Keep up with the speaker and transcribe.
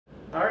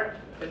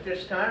At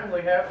this time,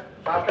 we have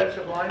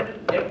offensive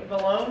lineman Nick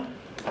Malone.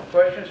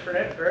 Questions for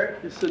Nick, Greg?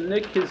 So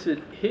Nick, has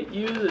it hit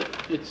you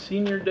that it's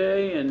senior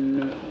day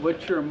and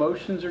what your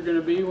emotions are going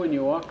to be when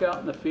you walk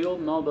out in the field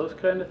and all those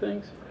kind of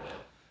things?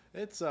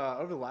 It's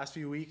over the last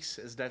few weeks,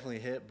 it's definitely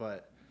hit,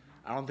 but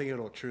I don't think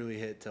it'll truly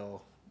hit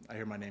till I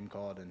hear my name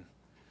called and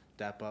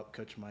dap up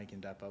Coach Mike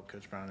and dap up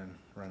Coach Brown and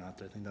run out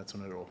there. I think that's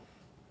when it'll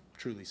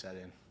truly set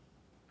in.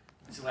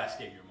 It's the last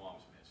game your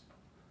mom's missed.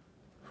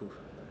 Whew.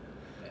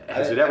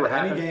 Has it ever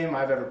happened? Any game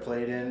I've ever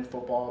played in,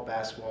 football,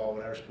 basketball,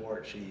 whatever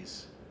sport,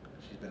 she's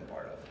been a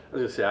part of.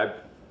 I was gonna say, I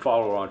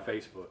follow her on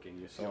Facebook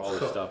and you see all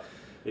this stuff.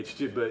 It's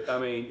just, but I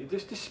mean,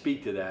 just to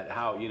speak to that,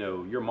 how, you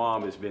know, your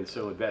mom has been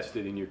so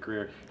invested in your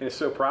career and is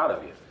so proud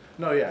of you.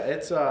 No, yeah,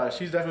 it's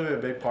she's definitely been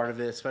a big part of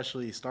it,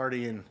 especially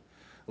starting in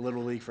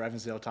Little League for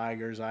Evansdale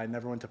Tigers. I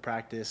never went to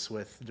practice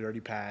with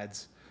dirty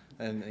pads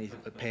and any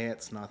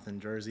pants, nothing,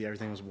 jersey,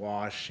 everything was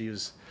washed. She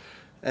was,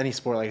 any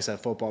sport, like I said,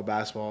 football,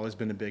 basketball, always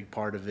been a big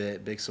part of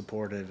it, big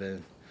supportive,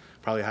 and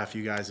probably half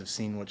you guys have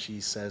seen what she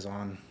says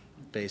on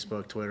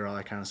Facebook, Twitter, all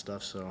that kind of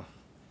stuff, so,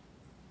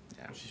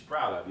 yeah. Well, she's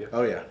proud of you.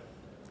 Oh, yeah.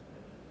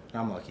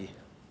 I'm lucky.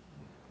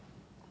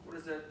 What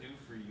does that do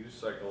for you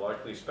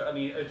psychologically? I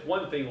mean, it's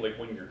one thing like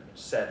when you're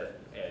 7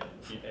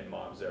 and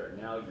mom's there.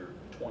 Now you're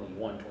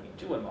 21,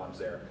 22 and mom's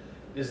there.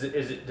 Does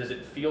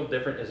it feel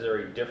different? Is there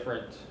a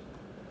different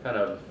kind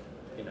of,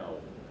 you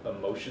know,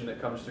 emotion that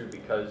comes through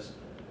because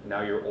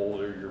now you're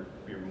older,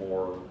 you're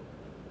more,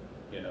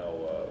 you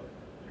know,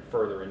 you're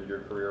further into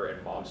your career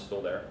and mom's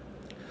still there?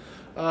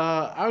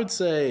 I would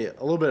say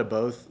a little bit of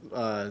both.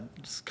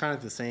 Just kind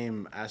of the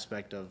same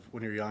aspect of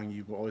when you're young,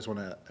 you always want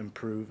to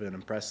improve and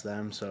impress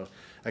them. So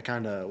I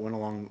kind of went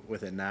along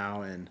with it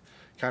now, and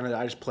kind of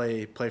I just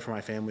play for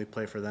my family,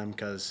 play for them,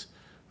 because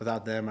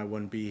without them I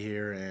wouldn't be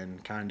here.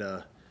 And kind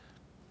of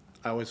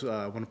I always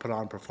want to put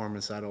on a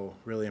performance that'll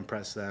really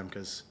impress them,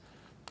 because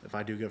if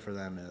I do good for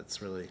them,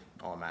 it's really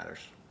all that matters.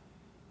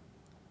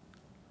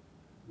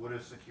 What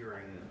does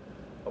securing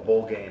a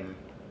bowl game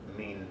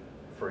mean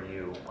for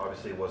you?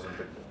 Obviously, it wasn't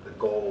the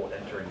goal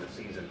entering the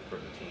season for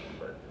the team,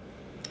 but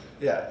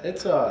yeah,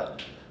 it's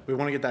we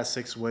want to get that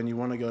 6th win. You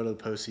want to go to the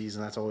postseason.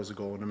 That's always a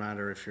goal. No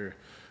matter if you're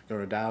going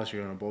to Dallas,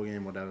 you're going to a bowl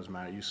game, whatever doesn't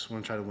matter. You just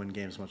want to try to win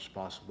games as much as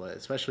possible. But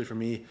especially for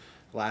me,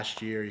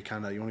 last year, you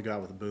want to go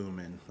out with a boom,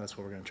 and that's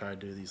what we're going to try to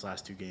do these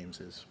last 2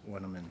 games is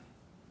win them and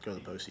go to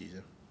the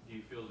postseason. Do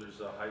you feel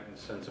there's a heightened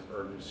sense of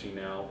urgency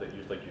now that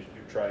you're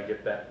trying to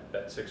get that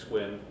 6th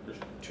win? There's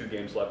 2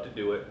 games left to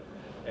do it,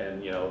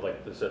 and you know,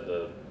 like they said,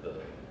 the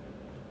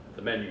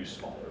menu's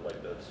smaller. Like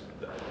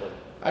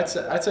I'd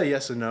say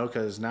yes and no,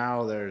 because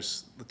now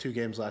there's the 2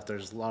 games left.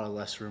 There's a lot of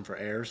less room for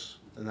errors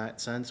in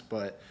that sense,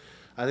 but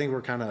I think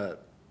we're kind of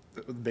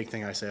the big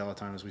thing I say all the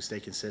time is we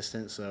stay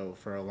consistent. So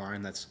for a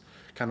line, that's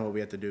kind of what we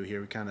have to do here.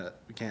 We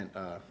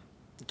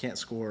can't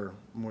score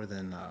more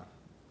than.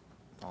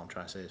 All I'm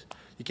trying to say is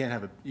you can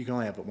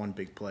only have one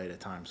big play at a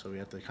time. So we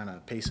have to kind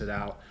of pace it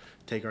out,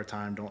 take our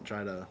time. Don't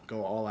try to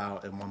go all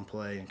out in one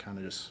play and kind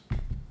of just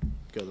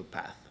go the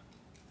path.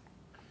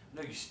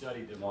 I know you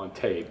studied them on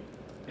tape,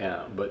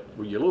 but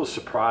were you a little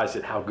surprised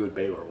at how good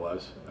Baylor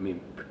was? I mean,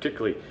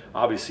 particularly,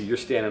 obviously, you're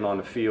standing on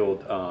the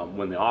field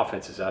when the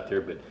offense is out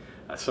there, but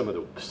some of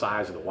the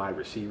size of the wide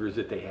receivers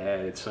that they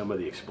had, some of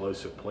the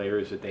explosive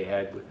players that they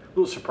had, a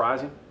little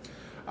surprising?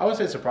 I would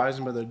say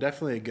surprising, but they're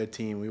definitely a good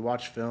team. We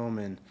watch film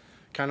and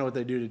kind of what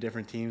they do to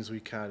different teams, we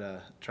kind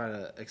of try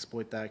to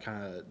exploit that,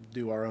 kind of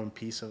do our own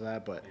piece of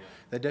that, but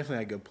they definitely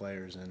had good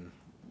players, and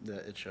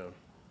it showed.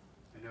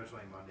 I know it's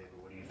only Monday,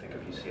 but what do you think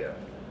of UCF?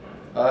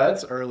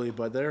 It's early,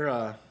 but they're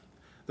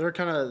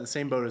kind of the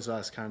same boat as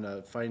us, kind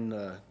of fighting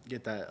to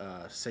get that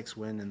 6th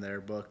win in their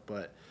book.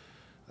 But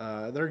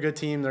they're a good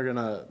team. They're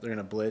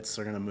gonna blitz.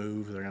 They're gonna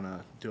move. They're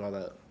gonna do all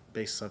that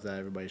basic stuff that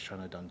everybody's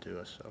trying to done to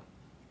us. So.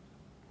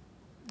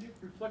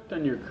 Reflect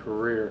on your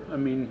career. I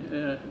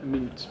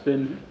mean, it's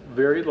been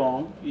very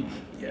long.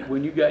 Yeah.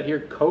 When you got here,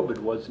 COVID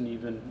wasn't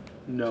even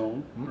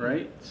known,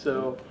 right?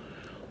 So,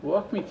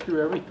 walk me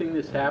through everything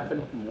that's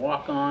happened from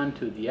walk on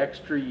to the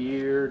extra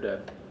year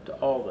to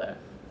all that.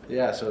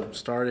 Yeah. So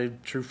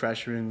started true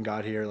freshman,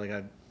 got here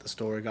the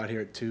story. Got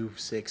here at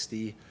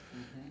 260.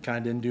 Kind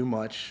of didn't do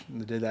much.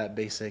 Did that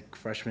basic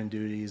freshman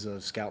duties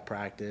of scout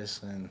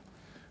practice and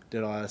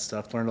did all that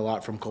stuff. Learned a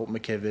lot from Colt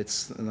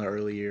McKivitz in the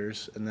early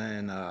years, and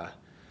then.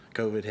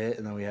 COVID hit,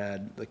 and then we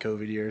had the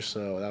COVID years,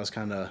 so that was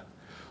kind of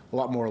a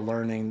lot more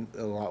learning,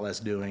 a lot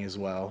less doing as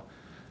well.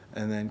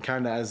 And then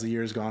kind of as the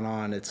years gone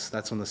on,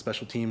 that's when the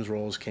special teams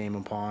roles came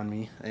upon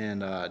me,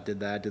 and did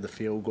the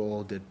field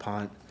goal, did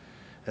punt,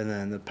 and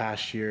then the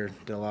past year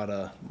did a lot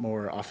of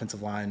more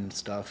offensive line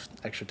stuff,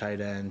 extra tight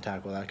end,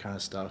 tackle, that kind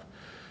of stuff.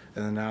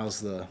 And then now's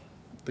the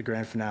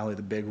grand finale,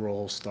 the big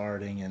role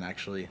starting and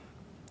actually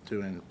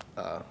doing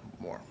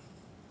more.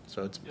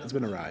 So it's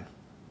been a ride.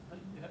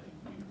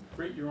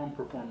 Rate your own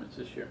performance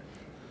this year.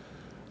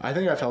 I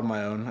think I've held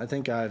my own. I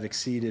think I've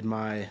exceeded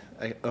my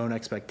own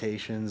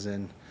expectations,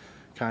 and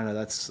kind of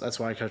that's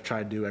what I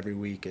try to do every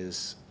week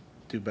is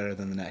do better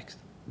than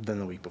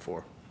the week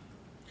before.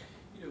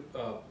 You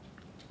know,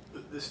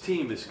 this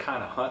team is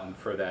kind of hunting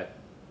for that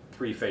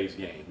three-phase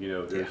game. You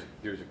know,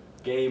 there's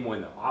a game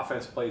when the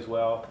offense plays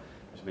well.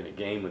 There's been a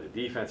game when the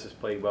defense has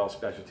played well,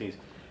 special teams,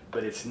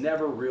 but it's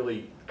never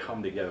really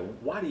come together.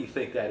 Why do you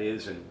think that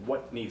is, and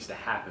what needs to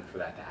happen for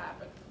that to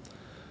happen?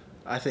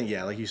 I think,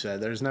 yeah, like you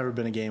said, there's never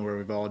been a game where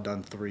we've all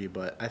done three,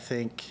 but I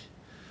think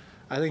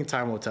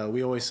time will tell.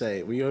 We always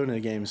say, we go into a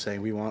game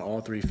saying we want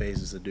all three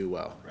phases to do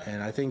well. Right.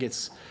 And I think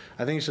it's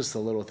just the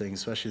little things,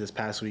 especially this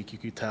past week. You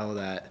could tell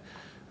that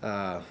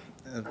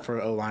for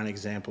an O-line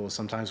example,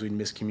 sometimes we'd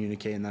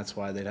miscommunicate, and that's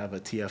why they'd have a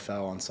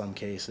TFL on some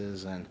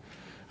cases. And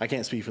I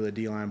can't speak for the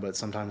D-line, but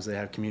sometimes they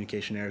have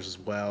communication errors as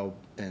well.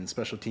 And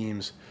special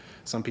teams,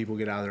 some people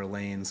get out of their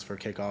lanes for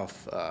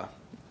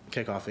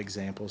kickoff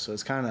examples. So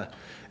it's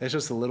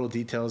just the little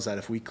details that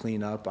if we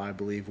clean up, I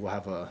believe we'll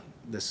have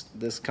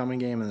this coming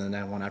game and then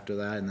that one after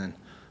that, and then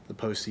the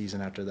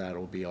postseason after that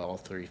will be all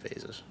three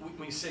phases.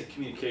 When you say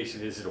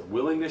communication, is it a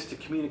willingness to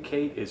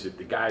communicate? Is it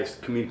the guys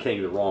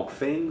communicating the wrong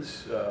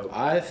things?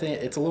 I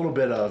think it's a little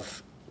bit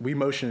of, we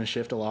motion and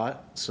shift a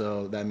lot,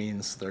 so that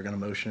means they're going to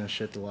motion and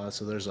shift a lot.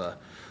 So there's a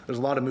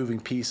lot of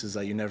moving pieces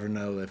that you never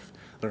know if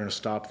they're going to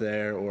stop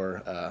there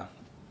or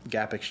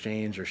gap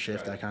exchange or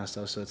shift, right, that kind of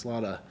stuff. So it's a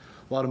lot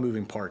of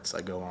moving parts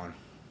that go on.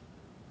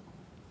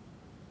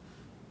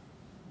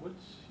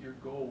 What's your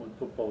goal when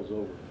football's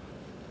over?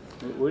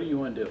 What do you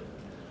want to do?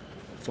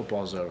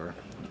 Football's over.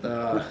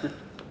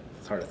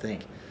 It's hard to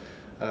think.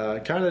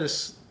 Kind of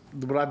just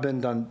what I've been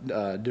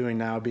doing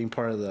now, being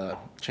part of the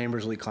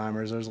Chambers League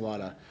Climbers. There's a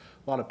lot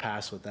of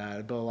paths with that.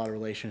 I built a lot of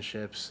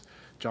relationships.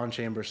 John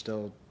Chambers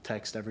still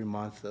texts every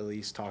month, at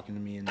least, talking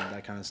to me and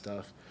that kind of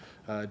stuff.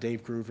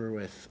 Dave Groover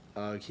with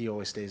he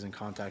always stays in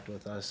contact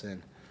with us,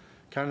 and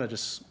kind of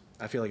just,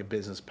 I feel like a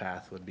business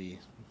path would be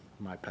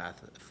my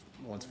path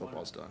once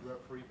football's done.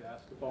 Referee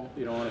basketball?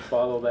 You don't want to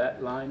follow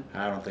that line?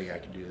 I don't think I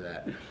could do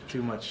that.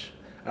 Too much.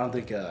 I don't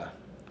think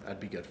I'd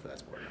be good for that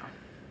sport now.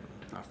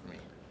 Not for me.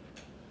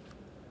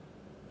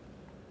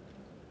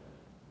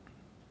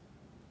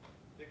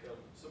 I think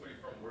somebody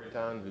from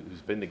Morgantown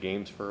who's been to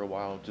games for a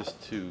while,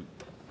 just to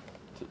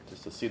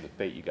see the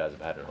fate you guys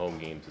have had in home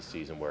games this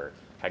season, where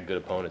had good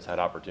opponents, had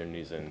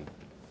opportunities, and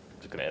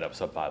just going to end up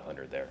sub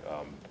 500 there.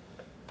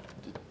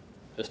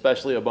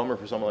 Especially a bummer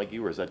for someone like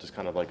you, or is that just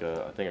kind of like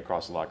a thing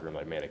across the locker room,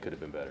 like, man, it could have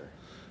been better?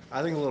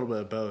 I think a little bit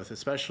of both,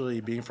 especially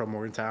being from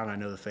Morgantown. I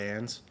know the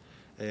fans,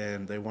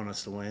 and they want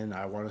us to win.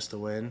 I want us to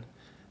win,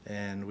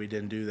 and we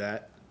didn't do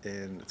that.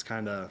 And it's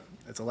a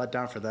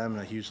letdown for them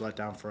and a huge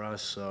letdown for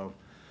us. So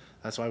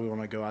that's why we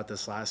want to go out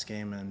this last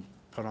game and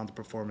put on the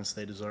performance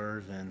they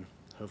deserve, and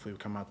hopefully we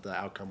come out the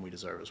outcome we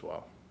deserve as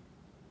well.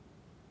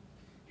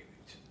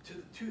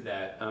 To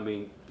that, I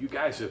mean, you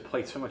guys have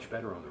played so much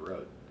better on the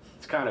road.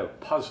 It's kind of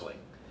puzzling,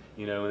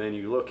 you know. And then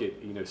you look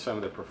at, you know, some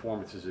of the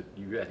performances that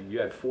you've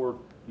had four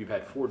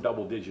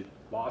double-digit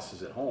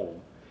losses at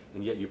home,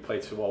 and yet you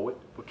played so well.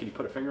 What can you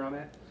put a finger on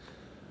that?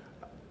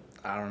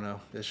 I don't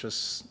know. It's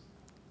just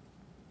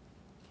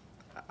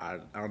I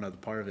don't know the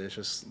part of it. It's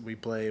just we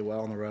play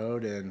well on the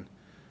road, and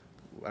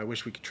I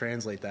wish we could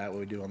translate that what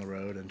we do on the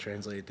road and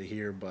translate it to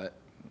here, but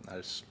I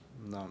just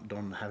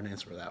don't have an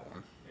answer for that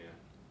one.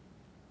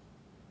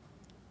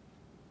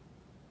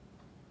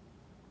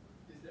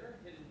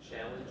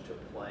 Challenge to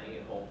playing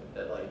at home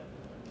that, like,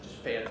 just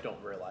fans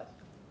don't realize?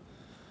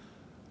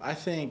 I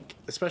think,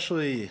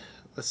 especially,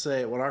 let's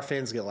say when our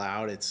fans get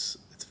loud, it's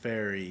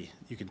very,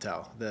 you can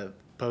tell the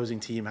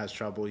opposing team has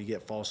trouble. You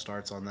get false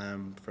starts on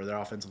them for their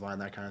offensive line,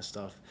 that kind of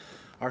stuff.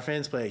 Our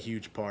fans play a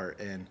huge part,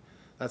 and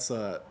that's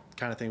the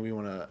kind of thing we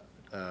want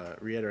to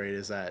reiterate,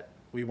 is that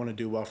we want to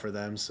do well for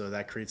them, so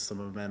that creates the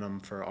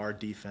momentum for our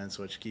defense,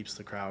 which keeps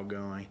the crowd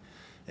going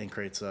and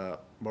creates a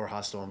more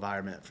hostile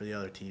environment for the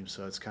other team.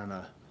 So it's kind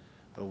of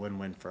a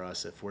win-win for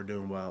us if we're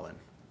doing well and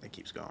it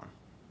keeps going.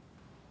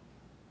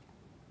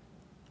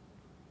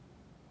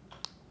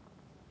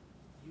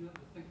 You ever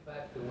think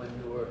back to when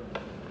you were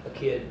a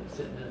kid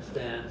sitting in the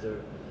stands or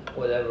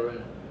whatever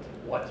and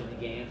watching the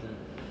games,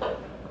 and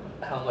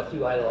how much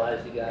you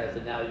idolized the guys,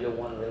 and now you're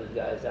one of those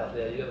guys out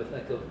there? You ever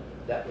think of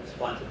that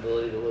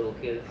responsibility to little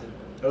kids and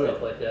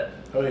stuff like that?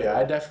 Oh yeah,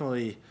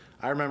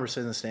 I remember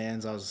sitting in the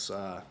stands. I was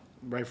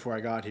right before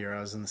I got here,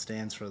 I was in the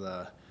stands for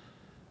the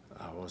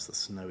what was the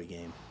snowy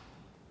game?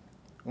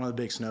 One of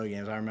the big snow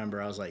games. I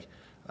remember I was like,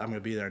 I'm going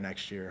to be there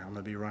next year. I'm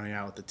going to be running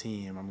out with the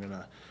team. I'm going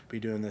to be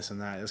doing this and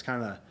that. It's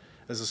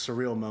a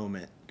surreal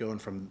moment going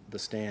from the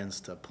stands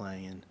to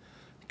playing, and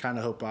kind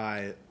of hope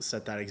I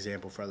set that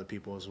example for other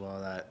people as well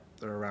that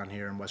are around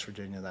here in West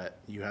Virginia, that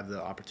you have the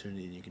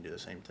opportunity and you can do the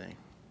same thing.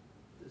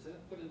 Does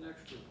that put an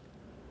extra,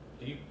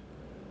 you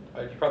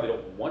probably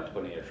don't want to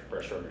put any extra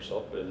pressure on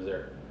yourself, but is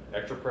there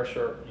extra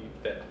pressure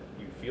that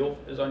you feel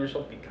is on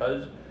yourself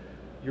because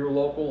you're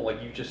local?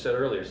 Like you just said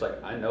earlier, it's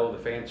like, I know the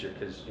fans here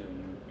because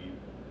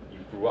you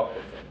grew up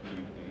with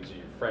them. These are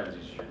your friends.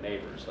 These are your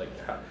neighbors. Like,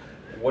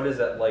 what is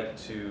that like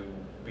to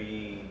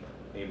be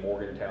a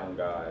Morgantown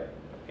guy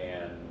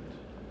and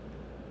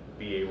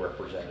be a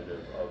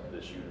representative of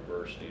this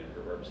university and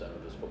a representative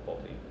of this football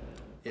team?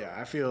 Yeah,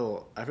 I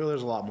feel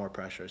there's a lot more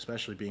pressure,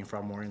 especially being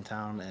from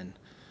Morgantown and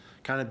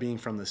kind of being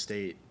from the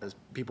state. As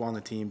people on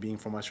the team being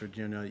from West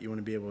Virginia, you want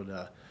to be able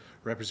to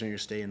represent your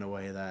state in a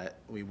way that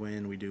we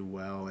win, we do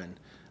well, and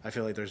I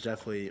feel like there's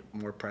definitely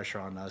more pressure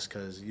on us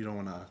because you don't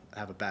want to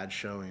have a bad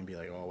showing and be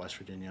like, oh, West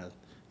Virginia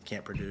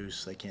can't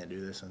produce, they can't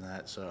do this and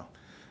that. So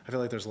I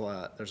feel like there's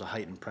a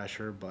heightened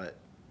pressure, but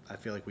I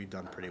feel like we've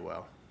done pretty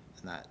well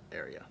in that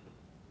area.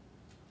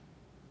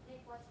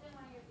 Nick, what's been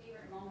one of your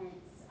favorite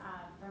moments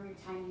from your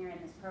time here in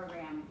this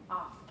program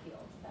off the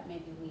field that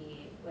maybe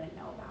we wouldn't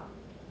know about?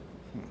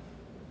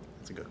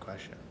 That's a good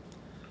question.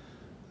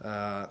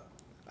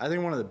 I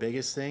think one of the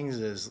biggest things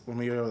is when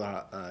we go to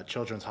the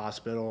Children's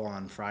Hospital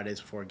on Fridays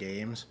before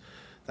games.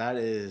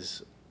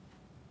 There's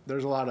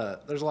a lot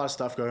of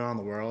stuff going on in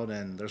the world,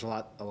 and there's a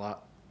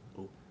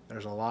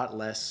lot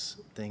less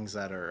things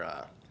that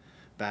are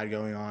bad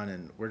going on,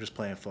 and we're just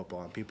playing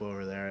football, and people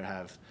over there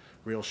have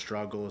real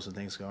struggles and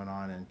things going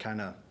on, and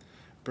kind of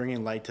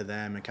bringing light to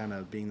them and kind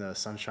of being the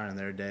sunshine in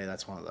their day.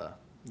 That's one of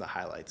the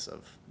highlights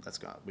of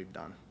we've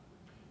done.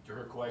 To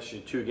her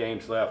question, 2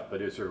 games left,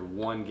 but is there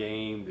one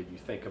game that you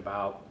think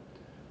about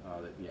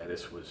that, yeah,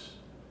 this was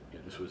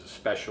a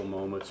special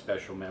moment,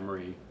 special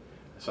memory,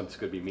 something that's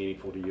going to be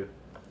meaningful to you?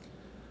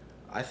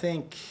 I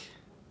think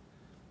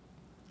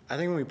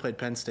when we played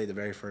Penn State the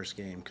very first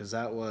game, because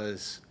that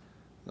was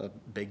a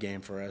big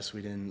game for us.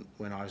 We didn't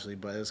win, obviously,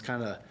 but it was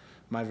kind of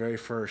my very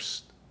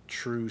first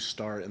true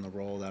start in the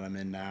role that I'm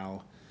in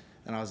now,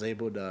 and I was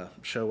able to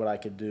show what I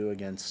could do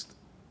against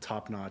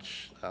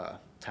top-notch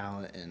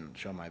talent and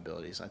show my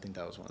abilities. I think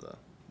that was one of the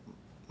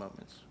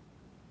moments.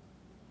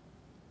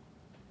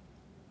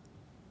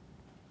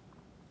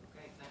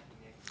 Okay, thank you,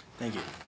 Nick. Thank you.